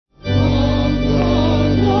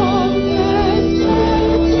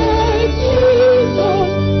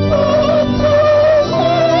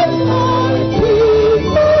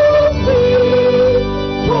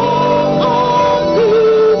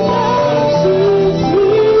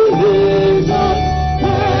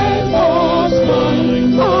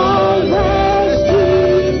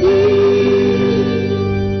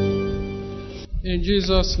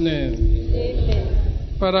Jesus' name.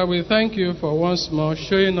 Amen. Father, we thank you for once more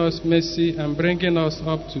showing us mercy and bringing us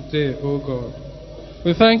up today, O God.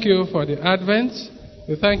 We thank you for the Advent.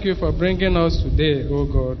 We thank you for bringing us today, O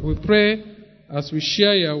God. We pray as we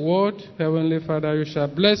share your word, Heavenly Father, you shall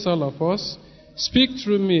bless all of us. Speak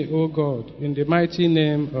through me, O God. In the mighty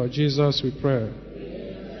name of Jesus we pray.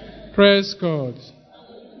 Amen. Praise God.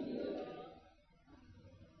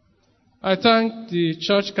 I thank the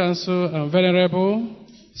Church Council and Venerable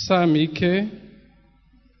Sam Ike,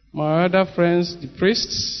 my other friends, the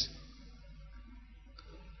priests,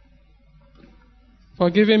 for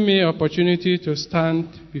giving me opportunity to stand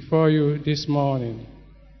before you this morning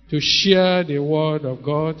to share the word of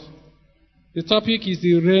God. The topic is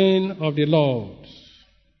the reign of the Lord.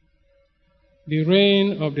 The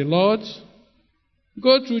reign of the Lord.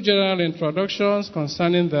 Go through general introductions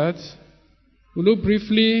concerning that. We look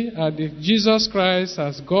briefly at Jesus Christ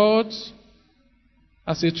as God,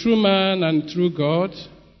 as a true man and true God.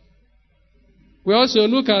 We also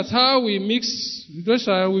look at how we mix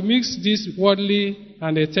this worldly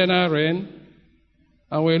and eternal reign.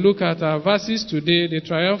 And we look at our verses today, the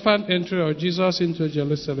triumphant entry of Jesus into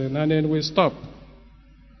Jerusalem, and then we stop.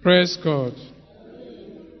 Praise God.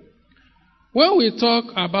 When we talk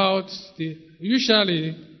about the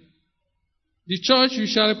church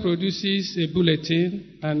usually produces a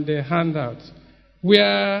bulletin and a handout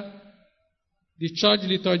where the church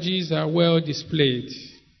liturgies are well displayed.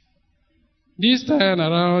 This time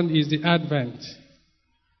around is the Advent.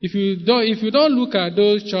 If you don't look at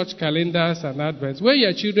those church calendars and Advents, when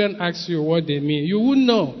your children ask you what they mean, you won't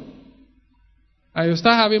know. And you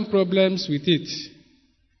start having problems with it.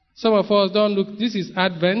 Some of us don't look, this is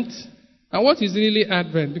Advent. And what is really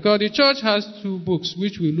Advent? Because the church has two books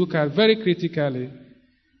which we look at very critically.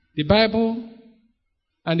 The Bible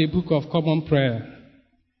and the Book of Common Prayer.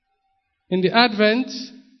 In the Advent,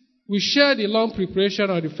 we share the long preparation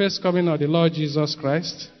of the first coming of the Lord Jesus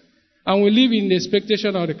Christ. And we live in the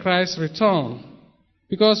expectation of the Christ's return.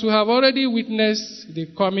 Because we have already witnessed the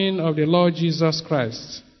coming of the Lord Jesus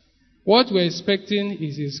Christ. What we're expecting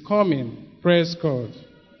is His coming. Praise God.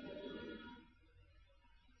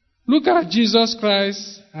 Look at Jesus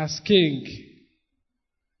Christ as King.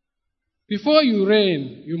 Before you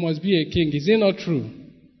reign, you must be a king. Is it not true?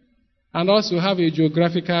 And also have a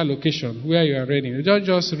geographical location where you are reigning. You don't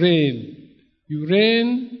just reign. You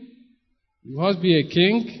reign, you must be a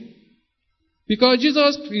king. Because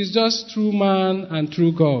Jesus is just true man and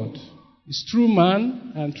true God. He's true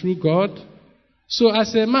man and true God. So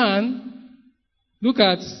as a man, look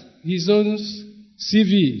at his own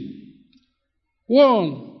CV.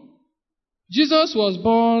 1. Jesus was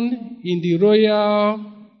born in the royal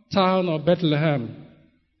town of Bethlehem.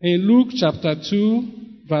 In Luke chapter 2,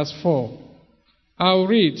 verse 4. I'll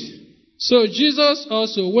read. So Jesus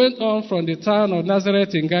also went on from the town of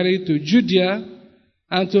Nazareth in Galilee to Judea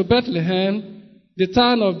and to Bethlehem, the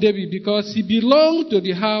town of David, because he belonged to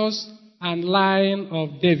the house and line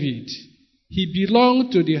of David. He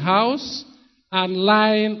belonged to the house and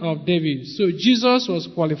line of David. So Jesus was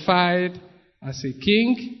qualified as a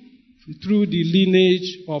king through the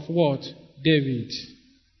lineage of what? David.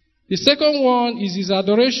 The second one is his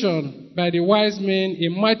adoration by the wise men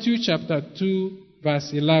in Matthew chapter 2,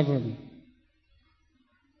 verse 11.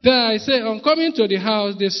 There I say, on coming to the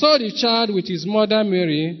house, they saw the child with his mother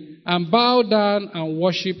Mary and bowed down and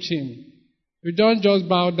worshipped him. We don't just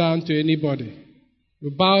bow down to anybody. We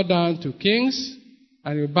bow down to kings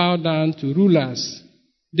and we bow down to rulers.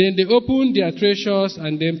 Then they opened their treasures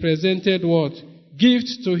and then presented what?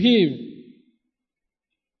 Gifts to him.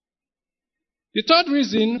 The third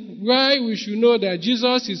reason why we should know that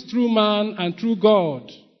Jesus is true man and true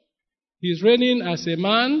God. He is reigning as a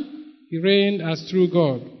man, he reigned as true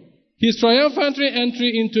God. His triumphant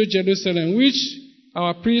entry into Jerusalem, which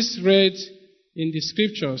our priests read in the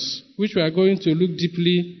scriptures, which we are going to look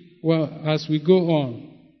deeply as we go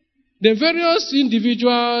on. The various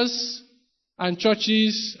individuals and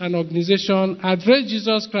churches and organizations addressed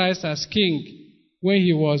Jesus Christ as king when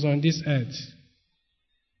he was on this earth.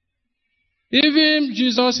 Even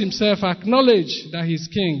Jesus himself acknowledged that he's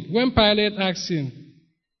king. When Pilate asked him,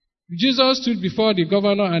 Jesus stood before the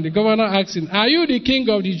governor and the governor asked him, are you the king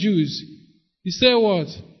of the Jews? He said what?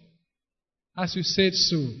 As you said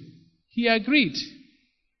so. He agreed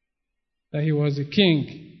that he was the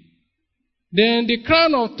king. Then the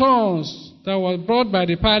crown of thorns that was brought by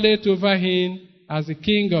the Pilate over him as the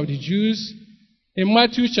king of the Jews, in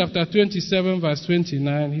Matthew chapter 27, verse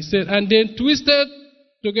 29, he said, and then twisted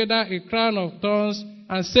together a crown of thorns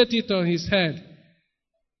and set it on his head.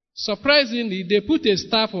 Surprisingly, they put a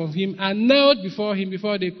staff on him and knelt before him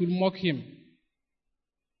before they could mock him.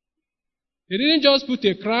 They didn't just put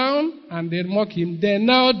a crown and then mock him. They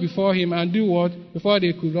knelt before him and do what? Before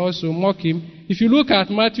they could also mock him. If you look at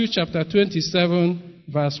Matthew chapter 27,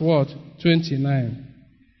 verse what? 29.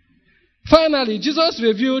 Finally, Jesus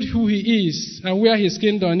revealed who he is and where his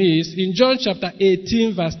kingdom is in John chapter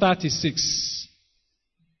 18, verse 36.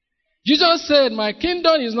 Jesus said, my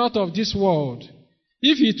kingdom is not of this world.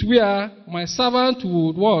 If it were, my servant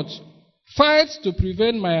would what? Fight to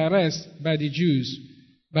prevent my arrest by the Jews.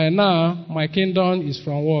 By now, my kingdom is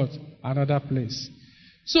from what? Another place.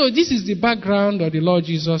 So this is the background of the Lord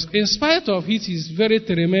Jesus. In spite of his very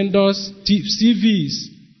tremendous CVs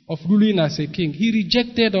of ruling as a king, he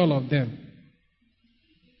rejected all of them.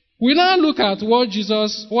 We now look at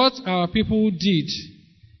what our people did.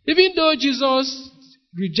 Even though Jesus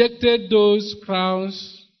rejected those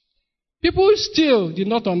crowns, people still did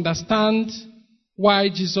not understand why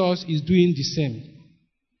Jesus is doing the same.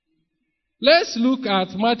 Let's look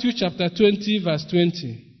at Matthew chapter 20, verse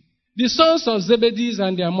 20. The sons of Zebedee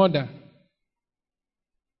and their mother.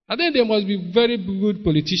 I think they must be very good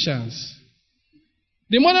politicians.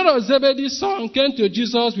 The mother of Zebedee's son came to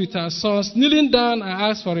Jesus with her sons, kneeling down and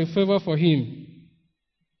asked for a favor for him.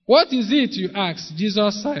 What is it you ask?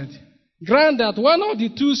 Jesus said, grant that one of the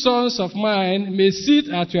two sons of mine may sit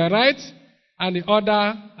at your right and the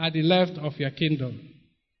other at the left of your kingdom.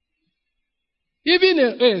 Even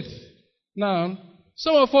on earth, now,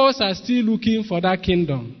 some of us are still looking for that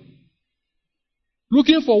kingdom.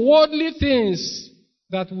 Looking for worldly things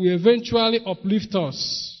that will eventually uplift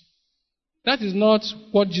us. That is not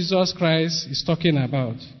what Jesus Christ is talking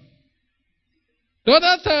about. The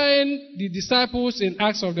other time, the disciples in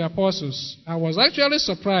Acts of the Apostles, I was actually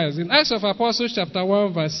surprised. In Acts of Apostles chapter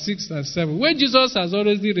 1, verse 6 and 7, when Jesus has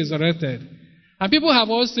already resurrected, and people have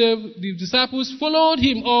also, the disciples followed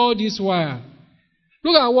him all this while.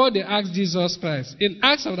 Look at what they asked Jesus Christ. In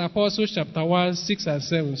Acts of the Apostles chapter 1, 6 and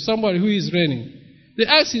 7, somebody who is reigning. They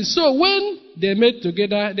asked him, so when they met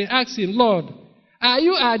together, they asked him, Lord, are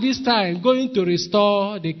you at this time going to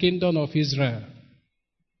restore the kingdom of Israel?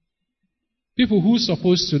 People who are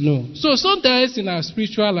supposed to know. So sometimes in our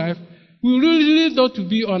spiritual life, we really need to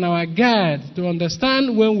be on our guard to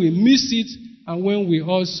understand when we miss it and when we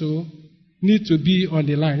also need to be on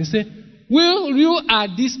the line. He said, will you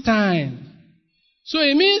at this time? So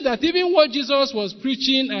it means that even what Jesus was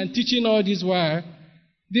preaching and teaching all this while,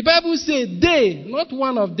 the Bible says they, not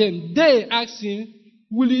one of them, they asked him,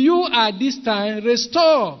 will you at this time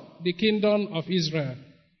restore the kingdom of Israel?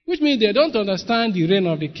 Which means they don't understand the reign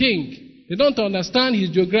of the king. They don't understand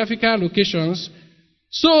his geographical locations.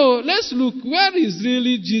 So let's look, where is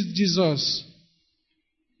really Jesus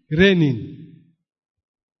reigning?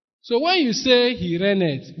 So when you say he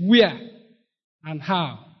reigned, where and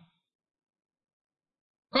how?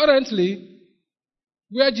 Currently,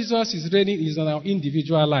 where Jesus is reigning is in our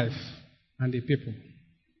individual life and the people.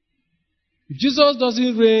 If Jesus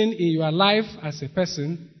doesn't reign in your life as a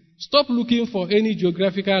person, stop looking for any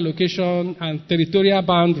geographical location and territorial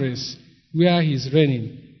boundaries where he's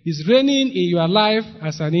reigning. He's reigning in your life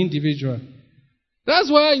as an individual. That's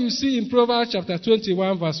why you see in Proverbs chapter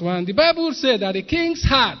 21 verse 1, the Bible said that the king's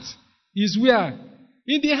heart is where?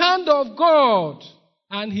 In the hand of God,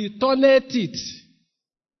 and he turneth it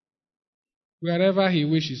wherever he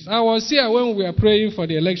wishes. I was here when we were praying for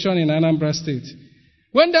the election in Anambra State.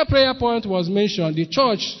 When that prayer point was mentioned, the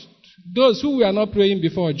church, those who were not praying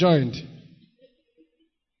before joined.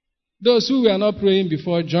 Those who were not praying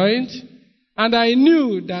before joined. And I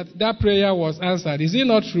knew that that prayer was answered. Is it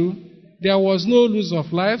not true? There was no loss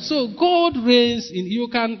of life. So God reigns in you.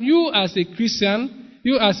 You as a Christian,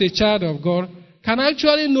 you as a child of God, can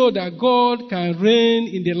actually know that God can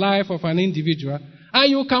reign in the life of an individual. And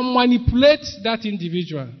you can manipulate that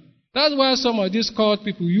individual. That's why some of these cult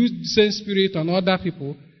people use the same spirit on other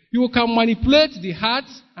people. You can manipulate the heart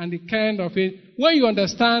and the kind of it when you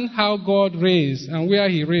understand how God reigns and where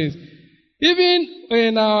he reigns. Even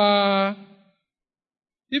in our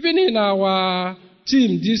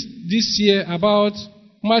team this year about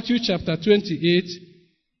Matthew chapter 28,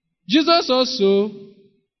 Jesus also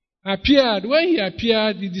appeared. When he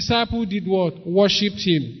appeared, the disciples did what? Worshipped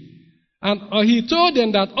him. And he told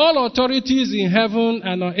them that all authorities in heaven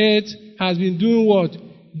and on earth has been doing what?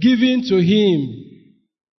 Given to him.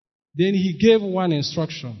 Then he gave one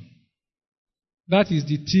instruction. That is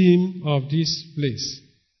the theme of this place.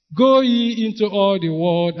 Go ye into all the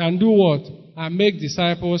world and do what? And make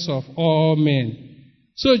disciples of all men.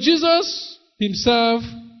 So Jesus himself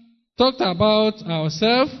talked about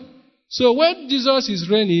ourselves. So when Jesus is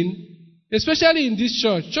reigning, especially in this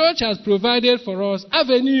church has provided for us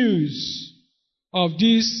avenues of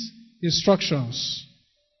these instructions.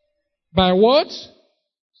 By what?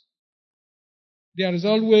 There is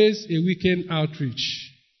always a weekend outreach.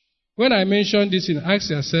 When I mention this, ask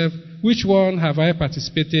yourself, which one have I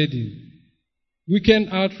participated in? Weekend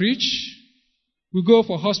outreach. We go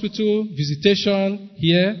for hospital visitation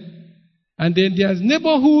here. And then there's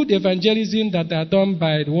neighborhood evangelism that are done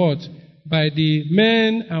by the what? By the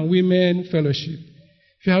men and women fellowship.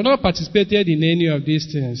 If you have not participated in any of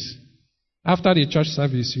these things, after the church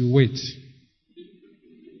service, you wait.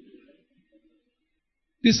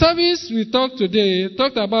 The service we talked today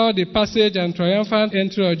talked about the passage and triumphant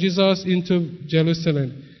entry of Jesus into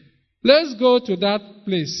Jerusalem. Let's go to that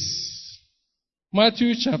place.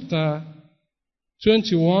 Matthew chapter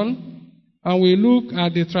 21, and we look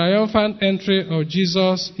at the triumphant entry of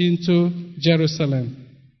Jesus into Jerusalem.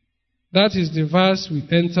 That is the verse we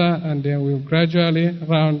enter, and then we'll gradually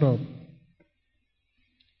round up.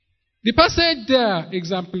 The passage there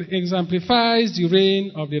exemplifies the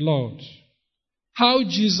reign of the Lord. How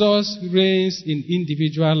Jesus reigns in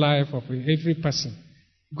individual life of every person.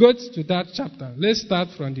 Go to that chapter. Let's start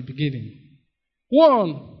from the beginning.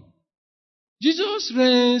 1. Jesus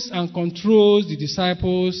reigns and controls the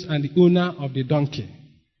disciples and the owner of the donkey.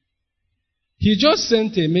 He just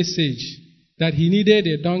sent a message that he needed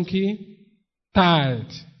a donkey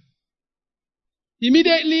tied.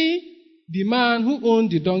 Immediately, the man who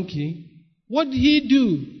owned the donkey, what did he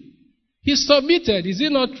do? He submitted. Is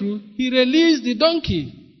it not true? He released the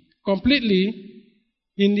donkey completely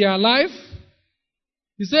in their life.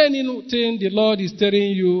 Is there anything the Lord is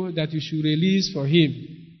telling you that you should release for him?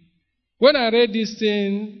 When I read this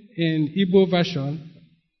thing in Igbo version,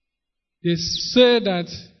 they say that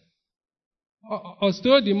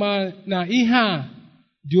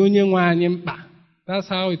that's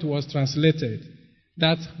how it was translated.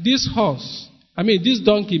 That this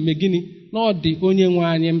donkey, not the onye nwe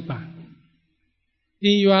anyị mkpa.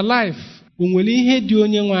 In your life, onwere ihe dị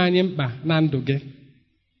onye nwe anyị mkpa na ndụ gị.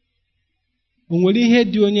 Onwere ihe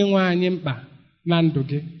dị onye nwe anyị mkpa na ndụ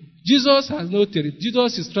gị. Jesus has no territory.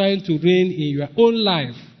 Jesus is trying to reign in your own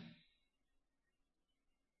life.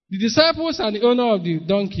 The disciples and the owner of the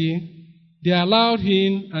donkey, they allowed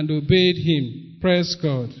him and obeyed him. Praise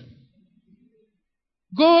God.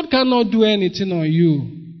 God cannot do anything on you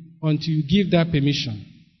until you give that permission.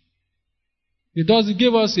 He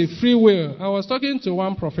gave us a free will. I was talking to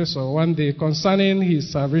one professor one day concerning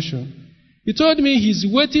his salvation. He told me he's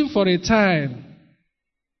waiting for a time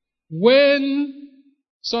when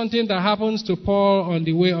something that happens to Paul on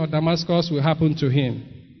the way of Damascus will happen to him.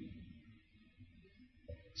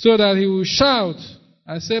 So that he will shout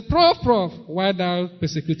and say, Prof, why thou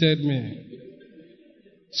persecuted me?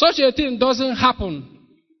 Such a thing doesn't happen.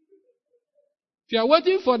 If you are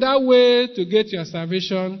waiting for that way to get your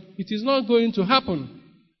salvation, it is not going to happen.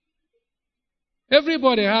 We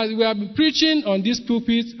have been preaching on this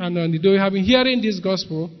pulpit and on the door. We have been hearing this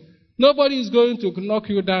gospel. Nobody is going to knock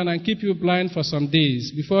you down and keep you blind for some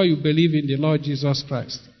days before you believe in the Lord Jesus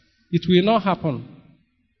Christ. It will not happen.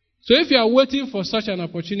 So if you are waiting for such an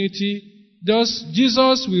opportunity,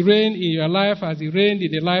 Jesus will reign in your life as he reigned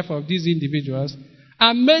in the life of these individuals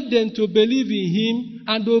and made them to believe in him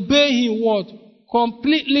and obey him what?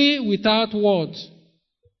 Completely without what?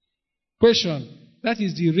 Question. That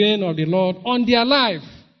is the reign of the Lord on their life.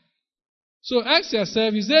 So ask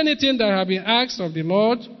yourself, is there anything that have been asked of the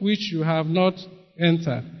Lord which you have not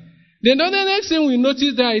entered? Then the next thing we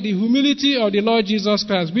notice there is the humility of the Lord Jesus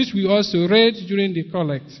Christ, which we also read during the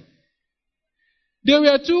collect. There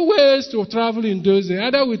were two ways to travel in those days,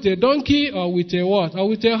 either with a donkey or with a what? Or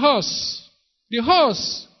with a horse. The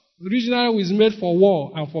horse originally was made for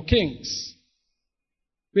war and for kings.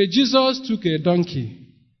 But Jesus took a donkey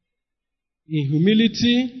in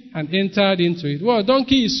humility and entered into it. Well, a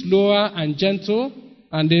donkey is slower and gentle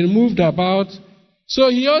and then moved about. So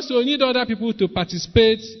he also needed other people to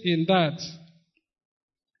participate in that.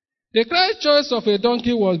 The Christ's choice of a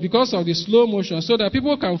donkey was because of the slow motion, so that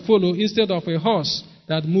people can follow instead of a horse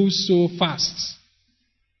that moves so fast.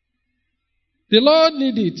 The Lord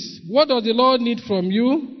needs it. What does the Lord need from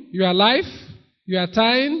you? Your life, your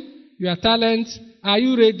time, your talent. Are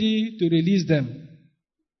you ready to release them?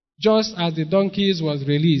 Just as the donkeys was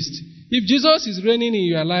released. If Jesus is reigning in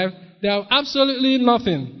your life, there is absolutely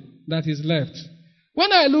nothing that is left.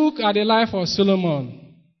 When I look at the life of Solomon,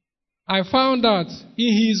 I found out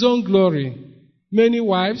in his own glory, many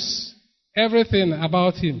wives, everything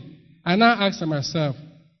about him. I now ask myself,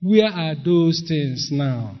 where are those things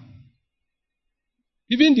now?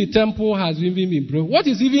 Even the temple has even been broken. What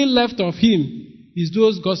is even left of him is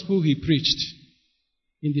those gospel he preached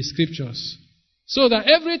in the scriptures. So that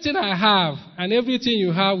everything I have and everything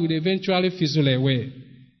you have will eventually fizzle away.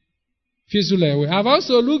 fizzle away. I've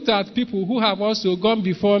also looked at people who have also gone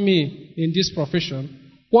before me in this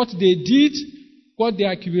profession, what they did, what they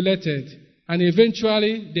accumulated, and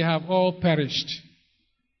eventually they have all perished.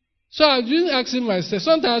 So I've been asking myself,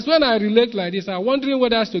 sometimes when I relate like this, I'm wondering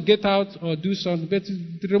whether to get out or do something. But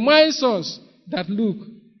it reminds us that, look,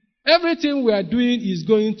 everything we are doing is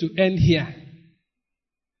going to end here.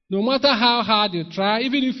 No matter how hard you try,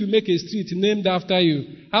 even if you make a street named after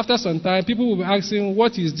you, after some time, people will be asking,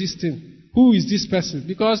 what is this thing? Who is this person?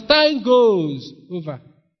 Because time goes over.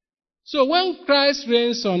 So when Christ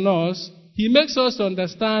reigns on us, he makes us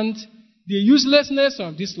understand the uselessness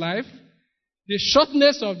of this life, the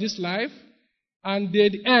shortness of this life, and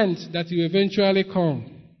the end that will eventually come.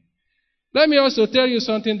 Let me also tell you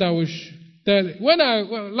something that we should tell.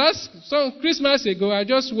 Some Christmas ago, I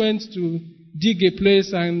just went to dig a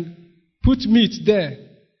place and put meat there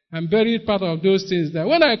and buried part of those things there.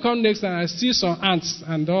 When I come next and I see some ants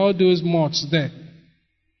and all those moths there,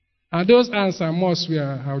 and those ants and moths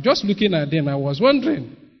I was just looking at them, I was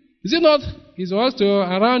wondering, it's also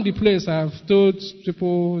around the place I've told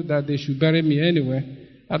people that they should bury me anyway.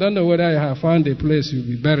 I don't know whether you have found a place you'll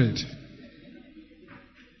be buried.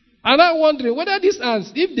 And I'm wondering whether these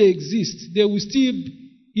ants, if they exist, they will still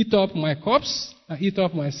eat up my corpse and eat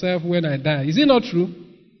up myself when I die. Is it not true?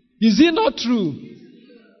 Is it not true?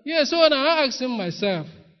 Yeah, so now I'm asking myself,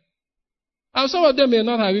 and some of them may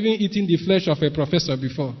not have even eaten the flesh of a professor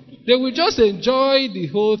before. They will just enjoy the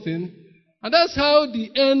whole thing, and that's how the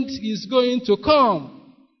end is going to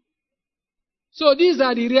come. So these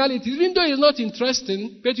are the realities. Even though it's not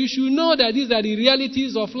interesting, but you should know that these are the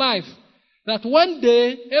realities of life. That one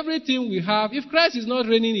day, everything we have, if Christ is not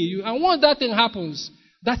reigning in you, and once that thing happens,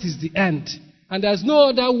 that is the end. And there's no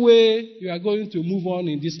other way you are going to move on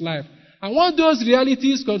in this life. And once those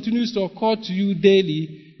realities continues to occur to you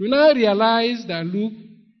daily, you now realize that, look,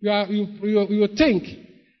 you think.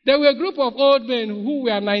 There were a group of old men who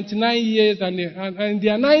were 99 years and in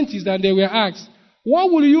their 90s, and they were asked,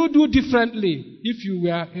 what will you do differently if you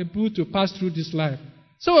were able to pass through this life?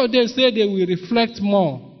 Some of them said they will reflect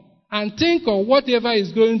more and think of whatever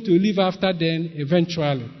is going to live after them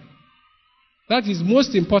eventually. That is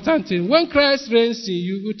most important thing. When Christ reigns in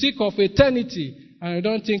you, you think of eternity, and you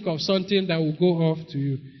don't think of something that will go off to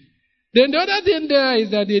you. Then the other thing there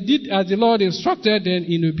is that they did as the Lord instructed them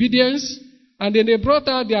in obedience, and then they brought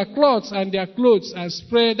out their cloths and their clothes and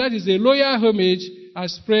spread, that is a loyal homage,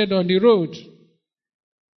 and spread on the road.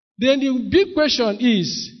 Then the big question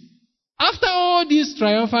is, after all this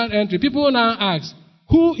triumphant entry, people now ask,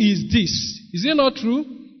 who is this? Is it not true?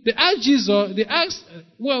 They ask Jesus,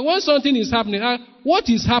 when something is happening, what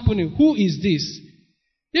is happening? Who is this?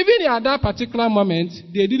 Even at that particular moment,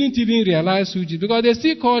 they didn't even realize who Jesus, because they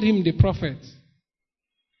still called him the prophet.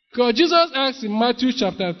 Because Jesus asked in Matthew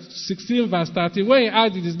chapter 16 verse 13, when he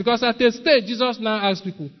asked this, because at a stage, Jesus now asked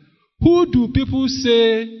people, who do people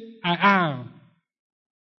say I am?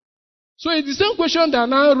 So it's the same question that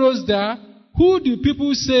now rose there, who do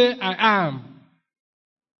people say I am?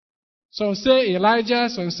 Some say Elijah,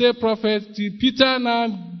 some say prophet. Peter now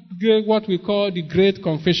gave what we call the great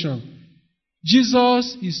confession.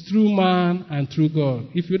 Jesus is true man and true God.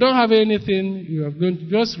 If you don't have anything, you are going to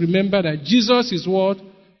just remember that Jesus is what?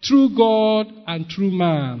 True God and true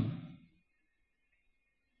man.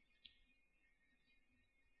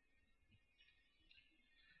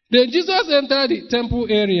 Then Jesus entered the temple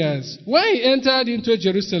areas. When he entered into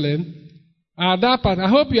Jerusalem, at that part, I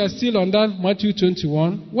hope you are still on that Matthew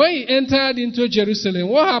 21. When he entered into Jerusalem,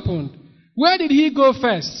 what happened? Where did he go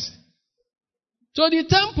first? To the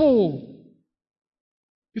temple.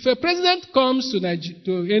 If a president comes to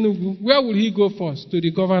Enugu, where will he go first? To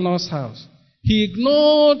the governor's house. He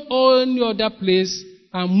ignored all other place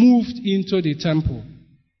and moved into the temple.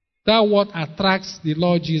 That's what attracts the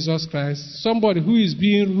Lord Jesus Christ. Somebody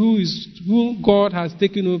whom God has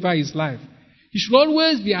taken over his life. He should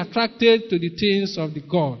always be attracted to the things of the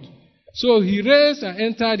God. So he raised and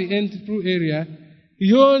entered the temple area.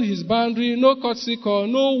 He owned his boundary, no courtesy call,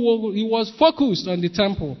 no war. He was focused on the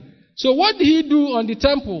temple. So what did he do on the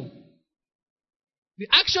temple? The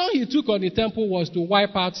action he took on the temple was to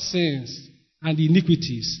wipe out sins and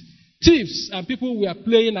iniquities. Thieves and people were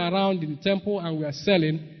playing around in the temple and were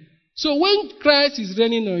selling. So when Christ is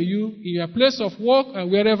reigning on you, in your place of work and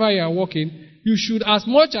wherever you are working, you should as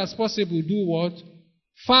much as possible do what?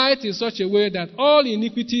 Fight in such a way that all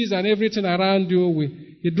iniquities and everything around you will.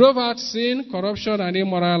 He drove out sin, corruption, and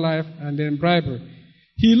immoral life, and then bribery.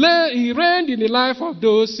 He reigned in the life of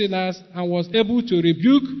those sinners and was able to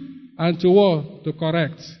rebuke and to what? To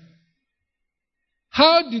correct.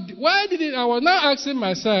 I was now asking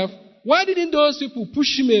myself, why didn't those people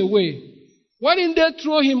push him away? Why didn't they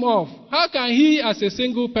throw him off? How can he, as a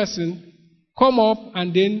single person, come up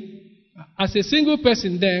and then, as a single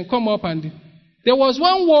person then, come up and... There was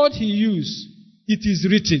one word he used. It is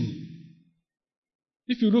written.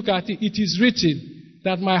 If you look at it, it is written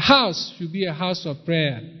that my house should be a house of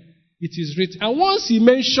prayer. It is written. And once he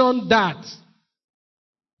mentioned that,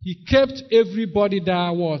 he kept everybody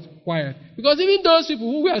there quiet. Because even those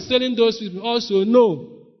people who were selling those people also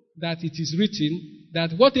know that it is written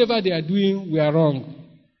that whatever they are doing were wrong.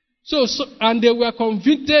 So, and they were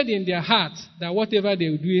convicted in their heart that whatever they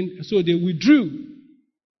were doing, so they withdrew.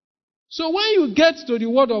 So when you get to the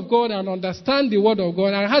Word of God and understand the Word of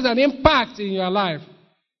God and it has an impact in your life,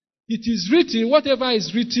 it is written, whatever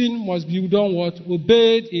is written must be done what?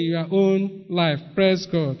 Obeyed in your own life. Praise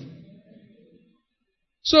God.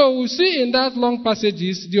 So we see in that long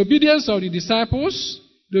passages the obedience of the disciples,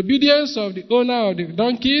 the obedience of the owner of the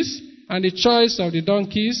donkeys, and the choice of the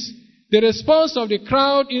donkeys, the response of the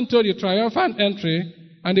crowd into the triumphant entry,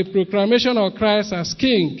 and the proclamation of Christ as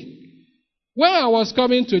King. When I was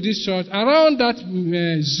coming to this church, around that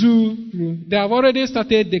zoo, they have already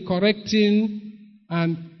started decorating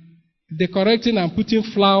and putting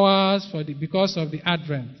flowers because of the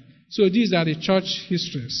Advent. So these are the church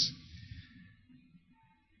histories.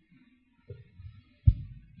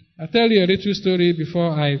 I'll tell you a little story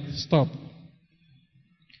before I stop.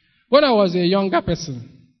 When I was a younger person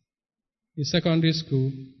in secondary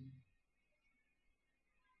school,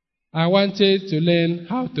 I wanted to learn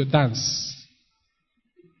how to dance.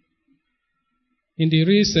 In the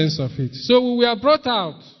real sense of it. So we were brought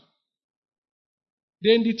out.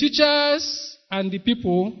 Then the teachers and the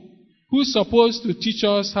people who supposed to teach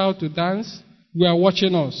us how to dance were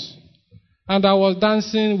watching us. And I was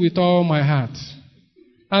dancing with all my heart.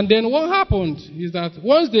 And then what happened is that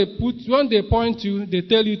once they point you, they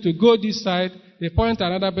tell you to go this side, they point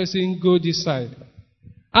another person, go this side.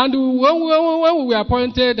 And when we were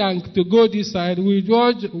appointed and to go this side,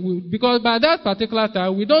 because by that particular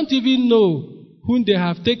time, we don't even know whom they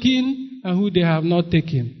have taken and who they have not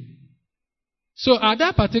taken. So at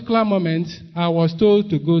that particular moment, I was told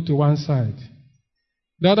to go to one side.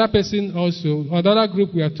 The other person also, or the other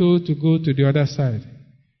group were told to go to the other side.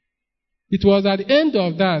 It was at the end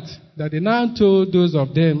of that they now told those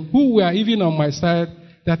of them who were even on my side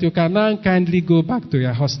that you can now kindly go back to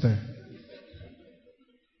your hostel.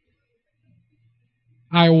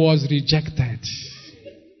 I was rejected.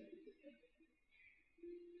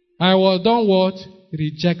 I was done what?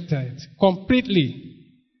 Rejected. Completely.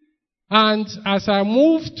 And as I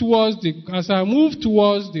moved towards the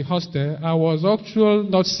hostel, I was actually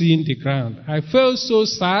not seeing the ground. I felt so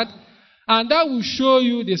sad. And that will show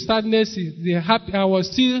you the sadness, I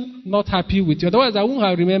was still not happy with you. Otherwise, I wouldn't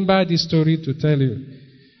have remembered this story to tell you.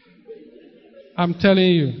 I'm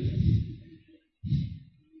telling you.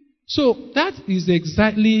 So that is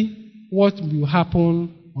exactly what will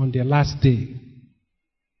happen on the last day.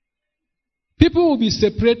 People will be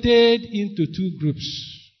separated into two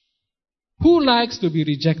groups. Who likes to be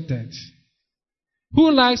rejected?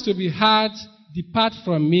 Who likes to be heard, depart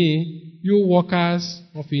from me, you workers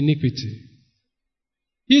of iniquity?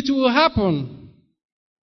 It will happen.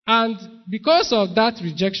 And because of that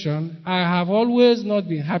rejection, I have always not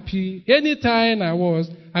been happy. Anytime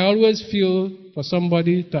I always feel for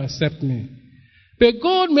somebody to accept me. But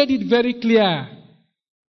God made it very clear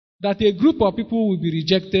that a group of people will be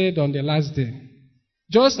rejected on the last day.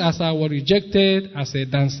 Just as I was rejected as a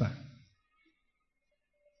dancer.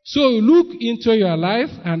 So look into your life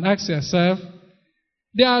and ask yourself,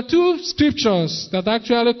 there are two scriptures that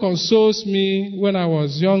actually consoles me when I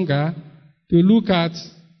was younger to look at,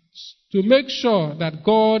 to make sure that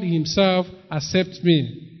God Himself accepts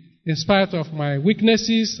me in spite of my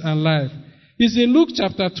weaknesses and life. It's in Luke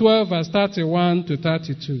chapter 12 verse 31 to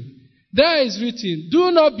 32. There is written,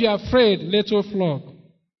 do not be afraid, little flock,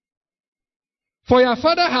 for your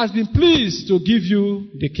Father has been pleased to give you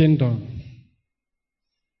the kingdom.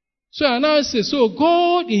 So I now say, so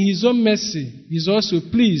God in His own mercy is also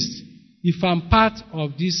pleased if I'm part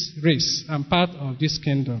of this race, I'm part of this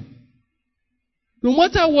kingdom. No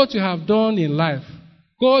matter what you have done in life,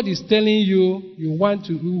 God is telling you, we want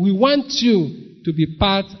you to be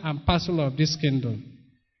part and parcel of this kingdom.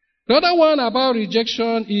 The other one about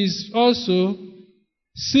rejection is also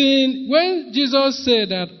seeing, when Jesus said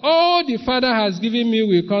that all the Father has given me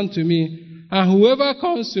will come to me, and whoever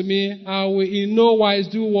comes to me, I will in no wise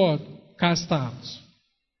do what? Cast out.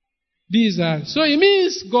 So it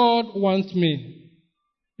means God wants me.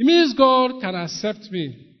 It means God can accept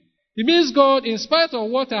me. It means God, in spite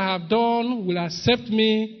of what I have done, will accept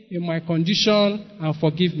me in my condition and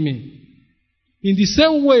forgive me. In the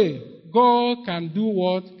same way, God can do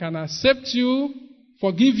what? Can accept you,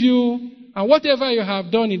 forgive you, and whatever you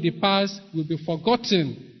have done in the past will be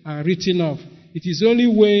forgotten and written off. It is only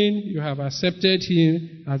when you have accepted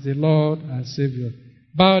Him as the Lord and Savior.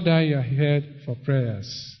 Bow down your head for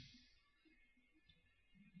prayers.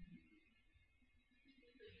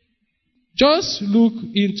 Just look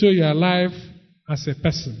into your life as a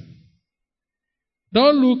person.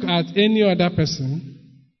 Don't look at any other person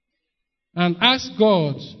and ask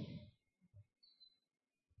God,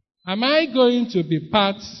 am I going to be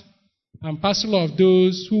part and parcel of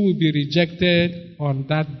those who will be rejected on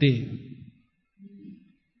that day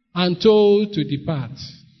and told to depart?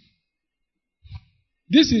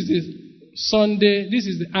 This is the Sunday, this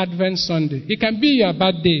is the Advent Sunday. It can be your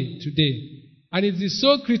birthday today. And it is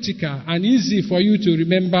so critical and easy for you to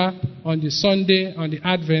remember on the Sunday, on the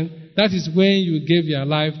Advent, that is when you gave your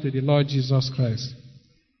life to the Lord Jesus Christ.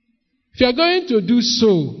 If you are going to do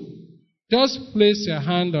so, just place your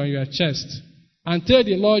hand on your chest and tell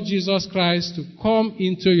the Lord Jesus Christ to come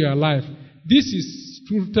into your life. This is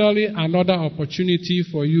totally another opportunity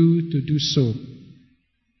for you to do so.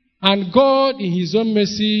 And God in His own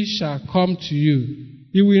mercy shall come to you.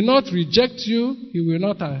 He will not reject you. He will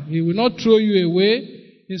not throw you away.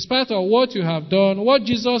 In spite of what you have done, what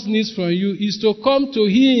Jesus needs from you is to come to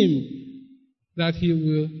Him, that He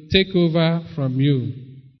will take over from you.